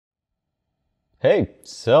Hey,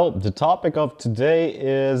 so the topic of today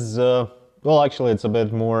is, well, actually, it's a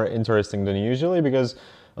bit more interesting than usually because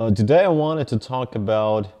today I wanted to talk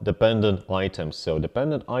about dependent items. So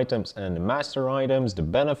dependent items and master items, the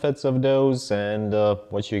benefits of those, and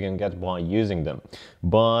what you can get by using them.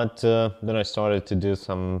 But then I started to do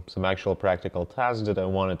some actual practical tasks that I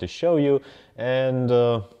wanted to show you. And,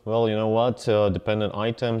 well, you know what? Dependent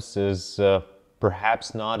items is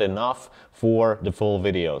perhaps not enough for the full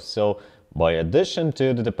video. So by addition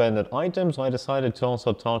to the dependent items, I decided to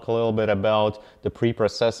also talk a little bit about the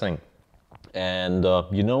preprocessing. And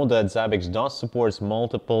you know that Zabbix does support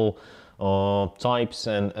multiple types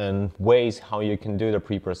and ways how you can do the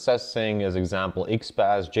preprocessing, as example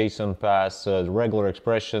XPath, JSON paths, regular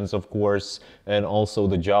expressions of course, and also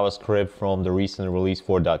the JavaScript from the recent release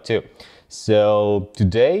 4.2. So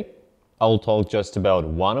today I'll talk just about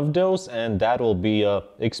one of those, and that will be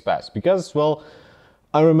XPath, because, well,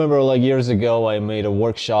 I remember like years ago I made a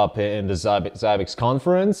workshop in the Zabbix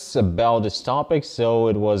conference about this topic, so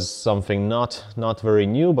it was something not very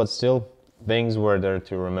new, but still things were there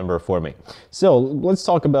to remember for me. So let's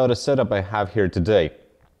talk about a setup I have here today.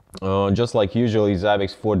 Just like usually,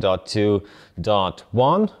 Zabbix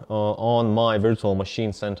 4.2.1 on my virtual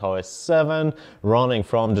machine CentOS 7, running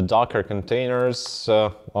from the Docker containers,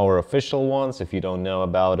 our official ones. If you don't know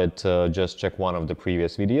about it, just check one of the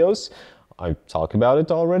previous videos. I talked about it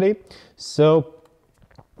already. So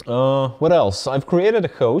what else? I've created a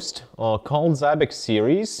host called Zabbix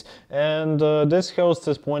series, and this host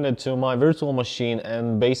is pointed to my virtual machine,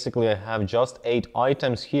 and basically I have just 8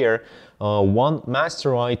 items here, one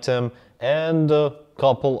master item and a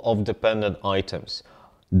couple of dependent items.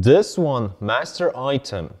 This one master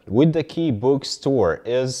item with the key bookstore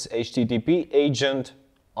is HTTP agent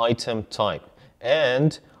item type,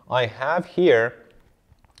 and I have here,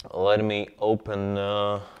 let me open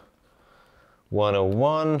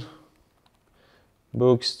 101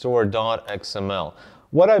 bookstore.xml.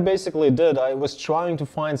 What I basically did, I was trying to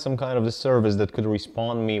find some kind of the service that could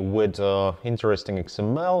respond me with interesting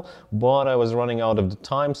XML, but I was running out of the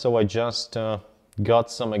time, so I just got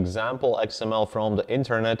some example XML from the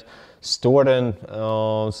internet, stored in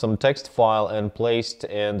some text file and placed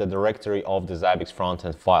in the directory of the Zabbix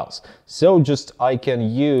frontend files. So just I can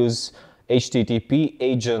use HTTP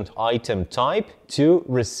agent item type to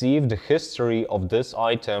receive the history of this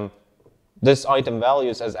item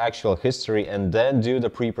values as actual history, and then do the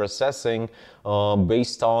preprocessing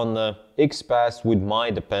based on XPath with my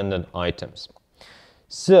dependent items.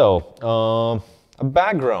 So a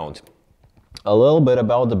background, a little bit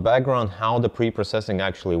about the background, how the preprocessing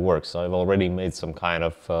actually works. I've already made some kind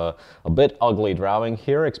of a bit ugly drawing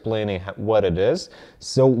here explaining what it is.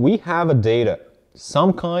 So we have a data,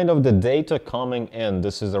 some kind of the data coming in.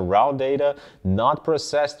 This is a raw data, not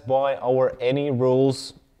processed by our any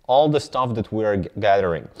rules, all the stuff that we are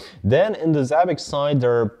gathering. Then in the Zabbix side,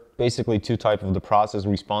 there are basically 2 types of the process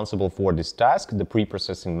responsible for this task. The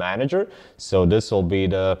preprocessing manager, so this will be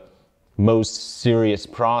the most serious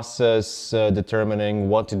process determining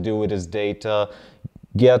what to do with this data,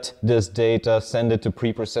 get this data, send it to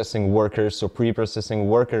preprocessing workers, so preprocessing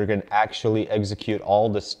worker can actually execute all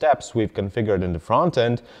the steps we've configured in the front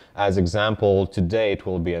end. As example, today it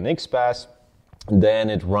will be an XPath. Then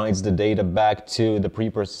it writes the data back to the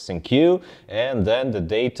preprocessing queue, and then the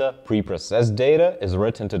data, preprocessed data, is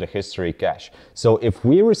written to the history cache. So if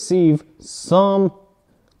we receive some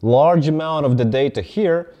large amount of the data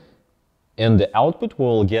here, in the output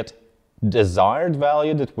we'll get desired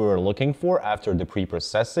value that we were looking for after the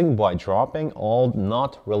preprocessing by dropping all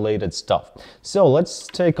not related stuff. So let's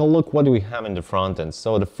take a look what do we have in the front end.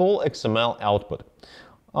 So the full XML output.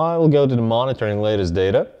 I will go to the monitoring latest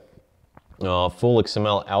data. Full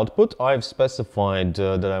XML output. I've specified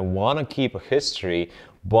that I want to keep a history,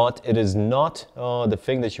 but it is not the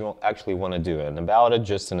thing that you actually want to do, and about it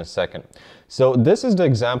just in a second. So this is the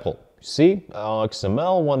example. See,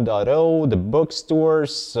 XML 1.0, the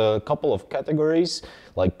bookstores, a couple of categories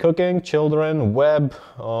like cooking, children, web,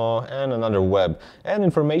 and another web. And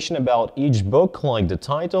information about each book, like the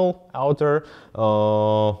title, author,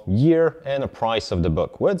 year, and a price of the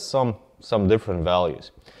book with some different values.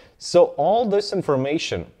 So all this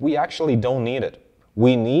information, we actually don't need it.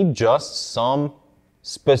 We need just some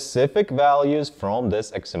specific values from this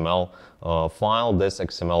XML file, this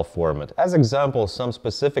XML format. As example, some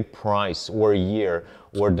specific price or year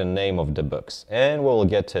or the name of the books, and we'll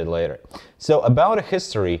get to it later. So about a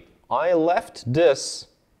history, I left this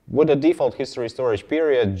with a default history storage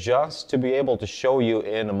period just to be able to show you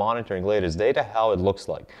in the monitoring latest data how it looks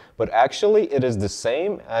like. But actually it is the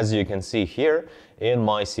same as you can see here in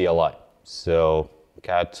my CLI. So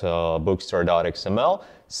cat bookstore.xml,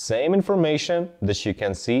 same information that you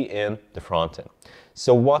can see in the frontend.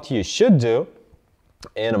 So what you should do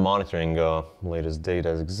in monitoring latest data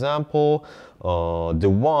as example,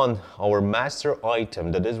 our master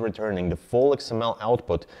item that is returning the full XML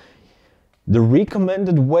output, the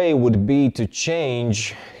recommended way would be to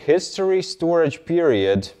change history storage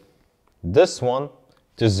period, this one,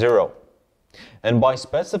 to 0. And by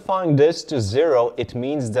specifying this to 0, it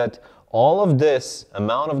means that all of this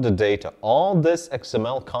amount of the data, all this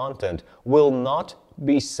XML content will not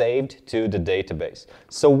be saved to the database.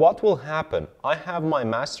 So what will happen? I have my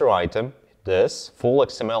master item, this full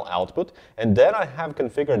XML output, and then I have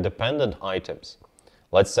configured dependent items.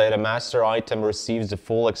 Let's say the master item receives the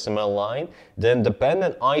full XML line, then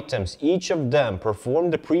dependent items, each of them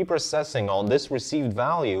perform the pre-processing on this received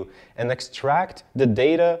value and extract the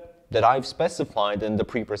data that I've specified in the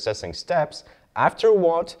pre-processing steps, after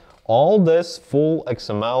what all this full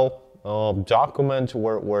XML document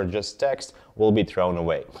or just text will be thrown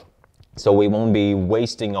away. So we won't be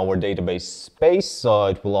wasting our database space,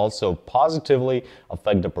 it will also positively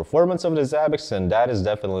affect the performance of the Zabbix, and that is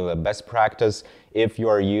definitely the best practice if you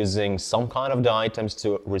are using some kind of the items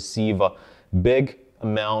to receive a big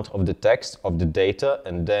amount of the text of the data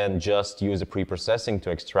and then just use a pre-processing to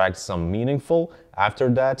extract some meaningful. After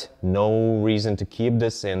that, no reason to keep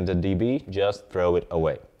this in the DB, just throw it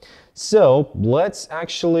away. So let's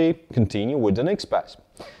actually continue with an XPath.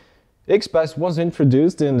 XPath was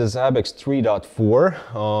introduced in the Zabbix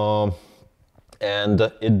 3.4 and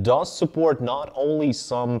it does support not only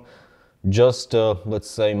some just let's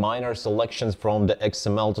say minor selections from the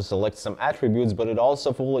XML to select some attributes, but it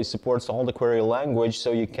also fully supports all the query language,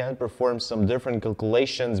 so you can perform some different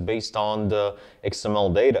calculations based on the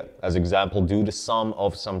XML data. As example, do the sum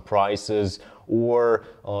of some prices or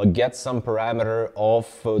get some parameter of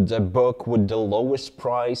the book with the lowest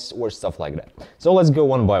price or stuff like that. So let's go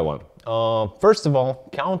one by one. First of all,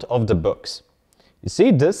 count of the books. You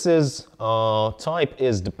see, this is type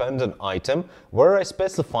is dependent item, where I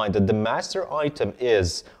specified that the master item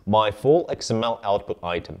is my full XML output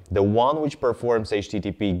item, the one which performs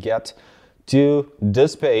HTTP GET to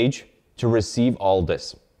this page to receive all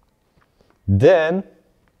this. Then,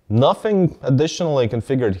 nothing additionally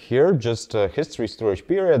configured here, just history storage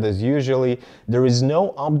period as usually. There is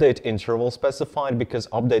no update interval specified because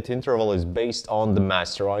update interval is based on the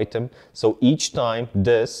master item. So each time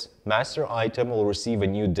this master item will receive a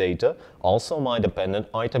new data, also my dependent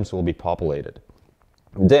items will be populated.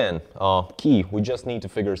 Then, key, we just need to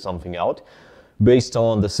figure something out based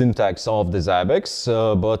on the syntax of the Zabbix,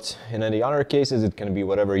 but in any other cases it can be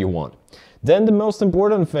whatever you want. Then the most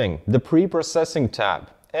important thing, the pre-processing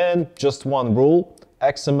tab. And just one rule,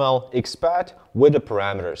 XML XPath with the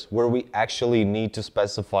parameters, where we actually need to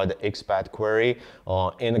specify the XPath query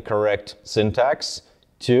in a correct syntax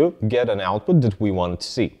to get an output that we want to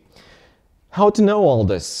see. How to know all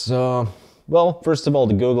this? Well, first of all,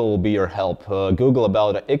 the Google will be your help. Google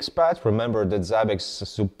about XPath. Remember that Zabbix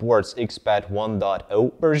supports XPath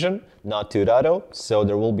 1.0 version, not 2.0, so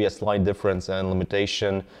there will be a slight difference and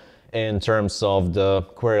limitation in terms of the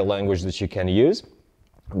query language that you can use.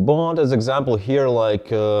 But as example here, like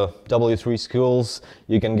W3 Schools,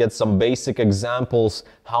 you can get some basic examples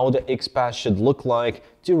how the XPath should look like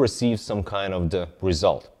to receive some kind of the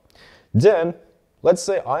result. Then, let's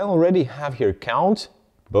say I already have here count,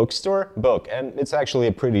 bookstore, book, and it's actually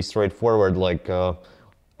a pretty straightforward, like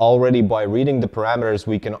already by reading the parameters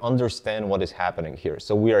we can understand what is happening here.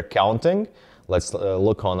 So we are counting, let's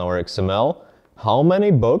look on our XML, how many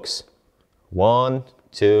books, 1,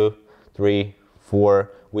 2, 3,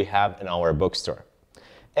 4, we have in our bookstore.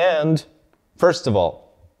 And first of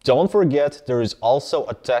all, don't forget there is also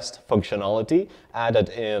a test functionality added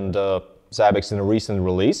in the Zabbix in a recent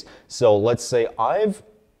release. So let's say I've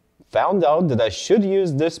found out that I should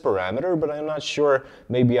use this parameter, but I'm not sure,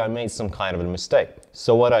 maybe I made some kind of a mistake.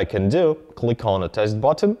 So what I can do, click on a test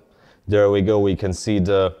button. There we go, we can see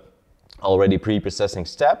the already pre-processing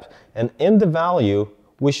step. And in the value,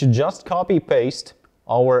 we should just copy paste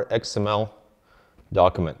our XML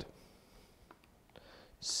document.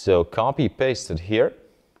 So copy paste it here.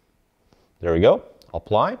 There we go.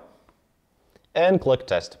 Apply and click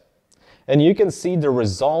test. And you can see the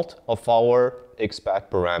result of our XPath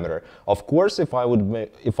parameter. Of course, if I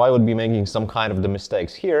would be making some kind of the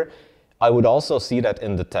mistakes here, I would also see that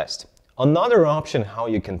in the test. Another option how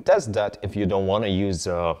you can test that if you don't want to use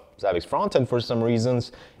Zabbix Frontend for some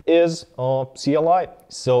reasons is CLI.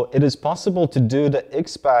 So it is possible to do the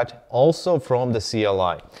XPath also from the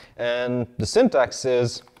CLI. And the syntax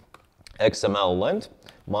is XML lint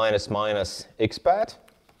 --XPath.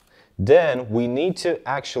 Then we need to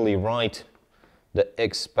actually write the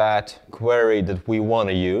XPath query that we want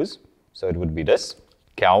to use. So it would be this,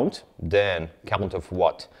 count, then count of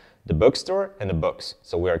what? The bookstore and the books.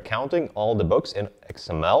 So we are counting all the books in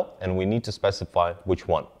XML, and we need to specify which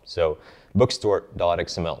one. So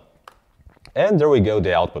bookstore.xml. And there we go,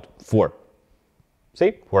 the output, 4.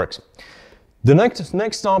 See, works. The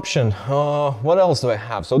next option, what else do I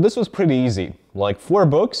have? So this was pretty easy, like 4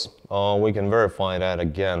 books. We can verify that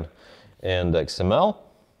again in the XML.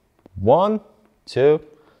 1, 2,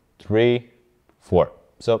 3, 4.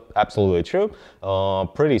 So absolutely true.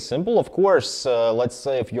 Pretty simple. Of course, let's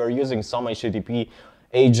say if you're using some HTTP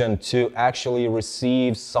agent to actually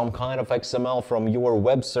receive some kind of XML from your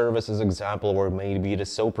web services example, or maybe the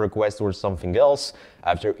SOAP request or something else,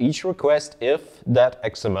 after each request, if that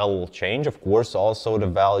XML will change, of course, also the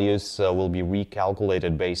values will be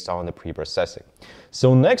recalculated based on the preprocessing.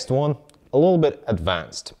 So next one, a little bit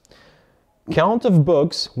advanced. Count of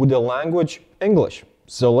books with the language English.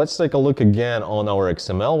 So let's take a look again on our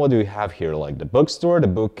XML. What do we have here? Like the bookstore, the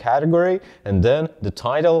book category, and then the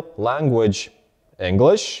title, language,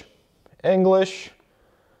 English, English,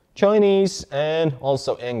 Chinese, and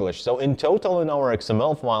also English. So in total in our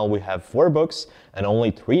XML file we have 4 books and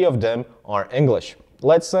only 3 of them are English.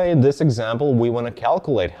 Let's say in this example we want to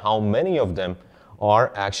calculate how many of them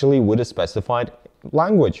are actually with a specified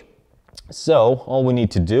language. So all we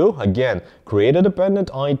need to do, again, create a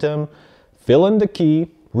dependent item, fill in the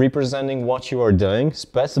key representing what you are doing,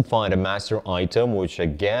 specify the master item, which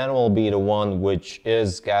again will be the one which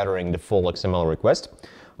is gathering the full XML request.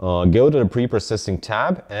 Go to the preprocessing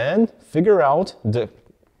tab and figure out the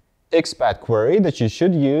XPath query that you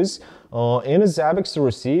should use in a Zabbix to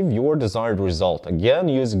receive your desired result. Again,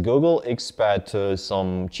 use Google XPath,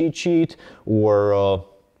 some cheat sheet or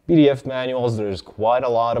PDF manuals. There's quite a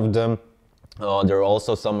lot of them. There are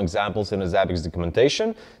also some examples in the Zabbix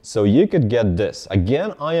documentation, so you could get this.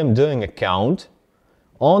 Again, I am doing a count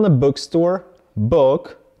on a bookstore,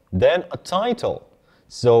 book, then a title.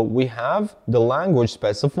 So we have the language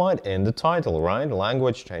specified in the title, right?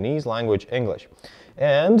 Language Chinese, language English.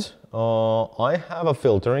 And I have a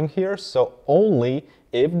filtering here, so only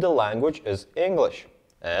if the language is English.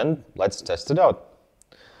 And let's test it out.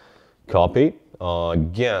 Copy.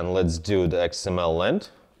 Again, let's do the XML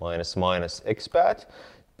lint. Minus XPath,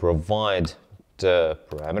 provide the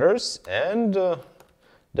parameters and the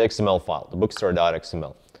XML file, the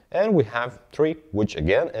bookstore.xml. And we have 3, which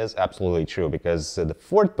again is absolutely true because the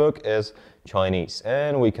 4th book is Chinese.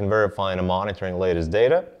 And we can verify in a monitoring latest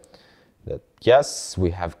data that yes, we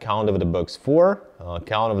have count of the books 4,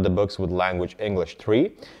 count of the books with language English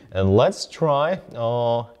 3. And let's try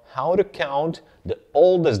how to count the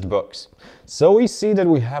oldest books. So we see that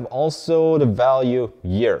we have also the value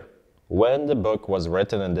year when the book was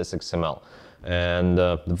written in this XML. And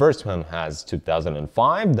the first one has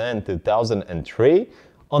 2005, then 2003,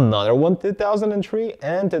 another one 2003,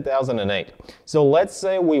 and 2008. So let's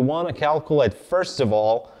say we want to calculate first of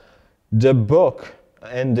all the book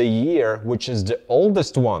and the year, which is the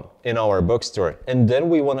oldest one in our bookstore. And then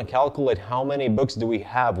we want to calculate how many books do we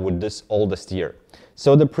have with this oldest year.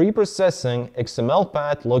 So the preprocessing XML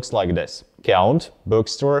Pad looks like this. Count,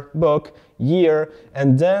 bookstore, book, year,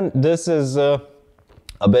 and then this is a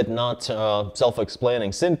bit not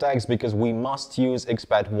self-explaining syntax because we must use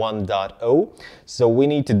XPath 1.0. So we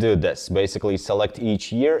need to do this. Basically select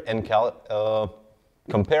each year and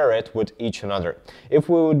compare it with each another. If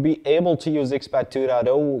we would be able to use XPath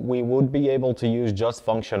 2.0, we would be able to use just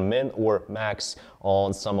function min or max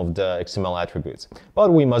on some of the XML attributes.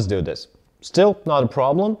 But we must do this. Still not a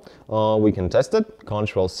problem. We can test it.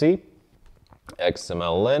 Control-C,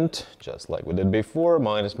 XML lint, just like we did before,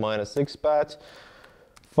 minus XPath,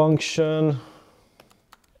 function,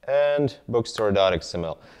 and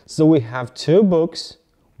bookstore.xml. So we have 2 books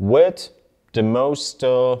with the most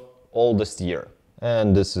oldest year.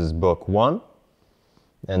 And this is book 1,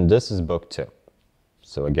 and this is book 2.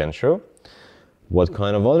 So again, true. What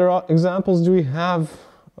kind of other examples do we have?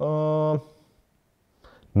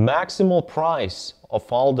 Maximal price of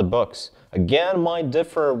all the books. Again, might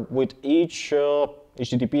differ with each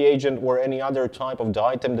HTTP agent or any other type of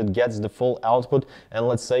item that gets the full output, and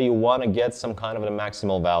let's say you want to get some kind of a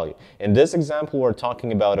maximal value. In this example, we're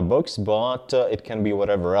talking about the books, but it can be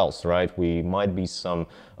whatever else, right? We might be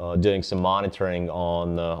doing some monitoring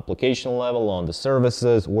on the application level, on the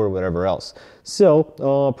services, or whatever else. So,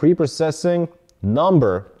 preprocessing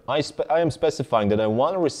number. I am specifying that I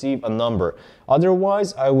want to receive a number.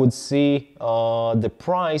 Otherwise, I would see the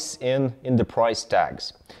price in the price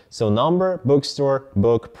tags. So number, bookstore,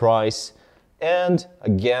 book, price, And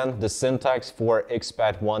again, the syntax for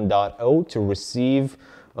XPath 1.0 to receive,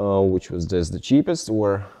 which was this, the cheapest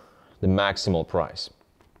or the maximal price.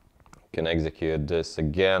 You can execute this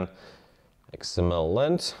again, XML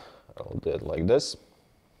length. I'll do it like this.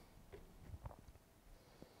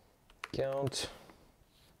 Count.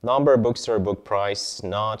 Number, bookstore, book price,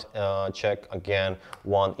 not check again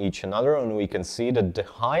one each another, and we can see that the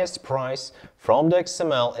highest price from the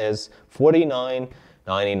XML is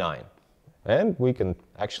 $49.99. And we can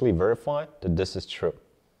actually verify that this is true.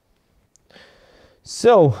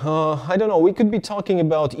 So, I don't know, we could be talking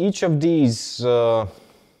about each of these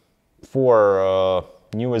for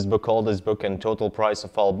newest book, oldest book, and total price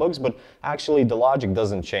of all books, but actually the logic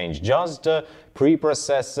doesn't change. Just the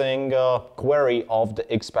pre-processing query of the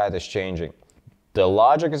XPath is changing. The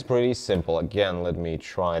logic is pretty simple. Again, let me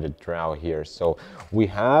try to draw here. So we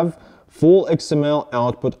have full XML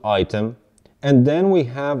output item, and then we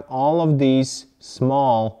have all of these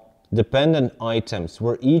small dependent items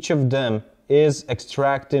where each of them is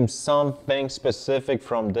extracting something specific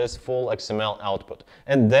from this full XML output.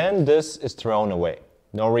 And then this is thrown away.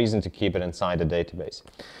 No reason to keep it inside the database.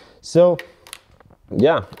 So,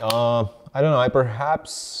 yeah, I don't know, I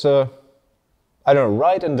don't know,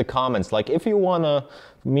 write in the comments, like if you want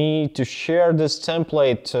me to share this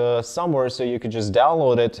template somewhere so you could just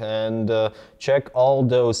download it and check all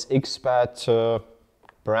those XPath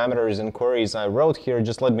parameters and queries I wrote here,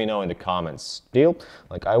 just let me know in the comments. Deal?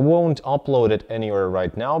 Like, I won't upload it anywhere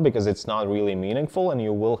right now because it's not really meaningful, and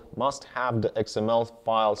you must have the XML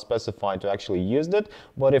file specified to actually use it.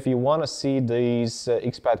 But if you want to see these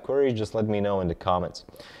XPath queries, just let me know in the comments.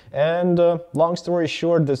 And long story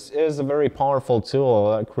short, this is a very powerful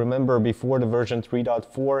tool. Like, remember, before the version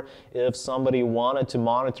 3.4, if somebody wanted to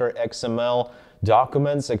monitor XML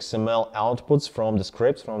documents, XML outputs from the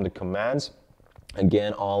scripts, from the commands,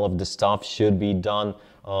 again, all of the stuff should be done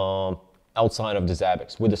outside of the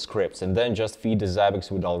Zabbix with the scripts, and then just feed the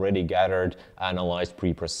Zabbix with already gathered, analyzed,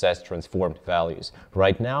 pre-processed, transformed values.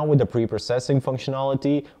 Right now, with the pre-processing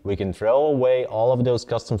functionality, we can throw away all of those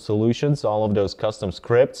custom solutions, all of those custom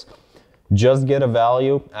scripts, just get a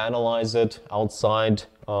value, analyze it outside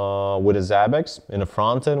with a Zabbix in a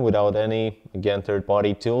front-end without any, again,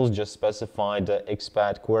 third-party tools, just specify the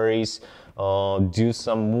XPath queries, do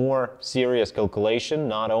some more serious calculation,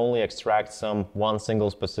 not only extract one single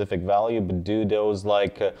specific value, but do those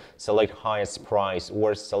like select highest price,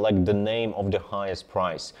 or select the name of the highest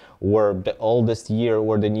price, or the oldest year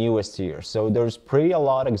or the newest year. So there's pretty a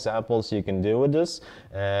lot of examples you can do with this,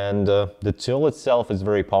 and the tool itself is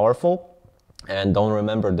very powerful. And don't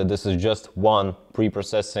remember that this is just one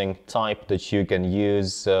pre-processing type that you can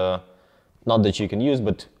use, not that you can use,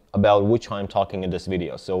 but about which I'm talking in this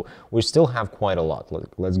video. So we still have quite a lot.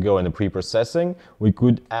 Let's go into pre-processing. We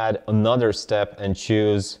could add another step and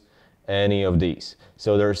choose any of these.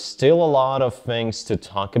 So there's still a lot of things to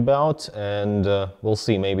talk about, and we'll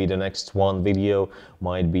see, maybe the next one video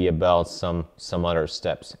might be about some other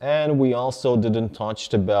steps. And we also didn't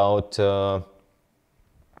touch about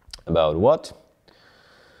what?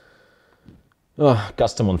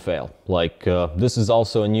 Custom on fail. Like this is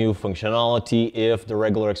also a new functionality. If the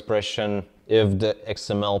regular expression, if the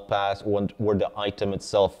XML path or the item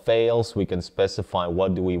itself fails, we can specify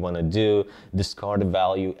what do we want to do, discard the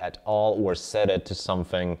value at all, or set it to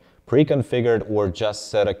something pre-configured, or just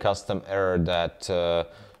set a custom error that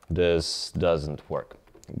this doesn't work.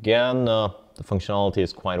 Again, the functionality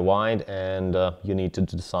is quite wide, and you need to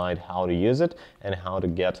decide how to use it and how to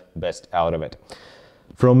get best out of it.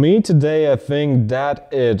 From me today, I think that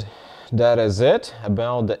is it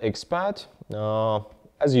about the XPath.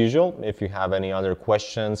 As usual, if you have any other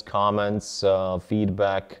questions, comments,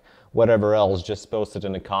 feedback, whatever else, just post it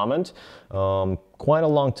in a comment. Quite a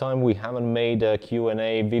long time we haven't made a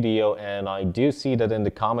Q&A video, and I do see that in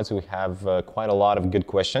the comments we have quite a lot of good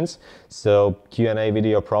questions. So Q&A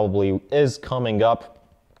video probably is coming up.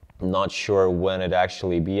 Not sure when it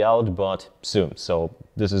actually be out, but soon. So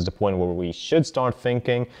this is the point where we should start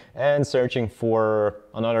thinking and searching for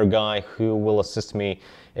another guy who will assist me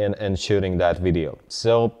in shooting that video.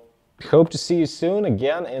 So hope to see you soon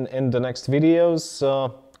again in the next videos.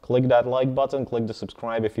 Click that like button, click the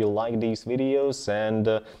subscribe if you like these videos,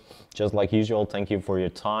 and just like usual, thank you for your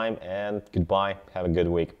time, and goodbye. Have a good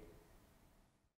week.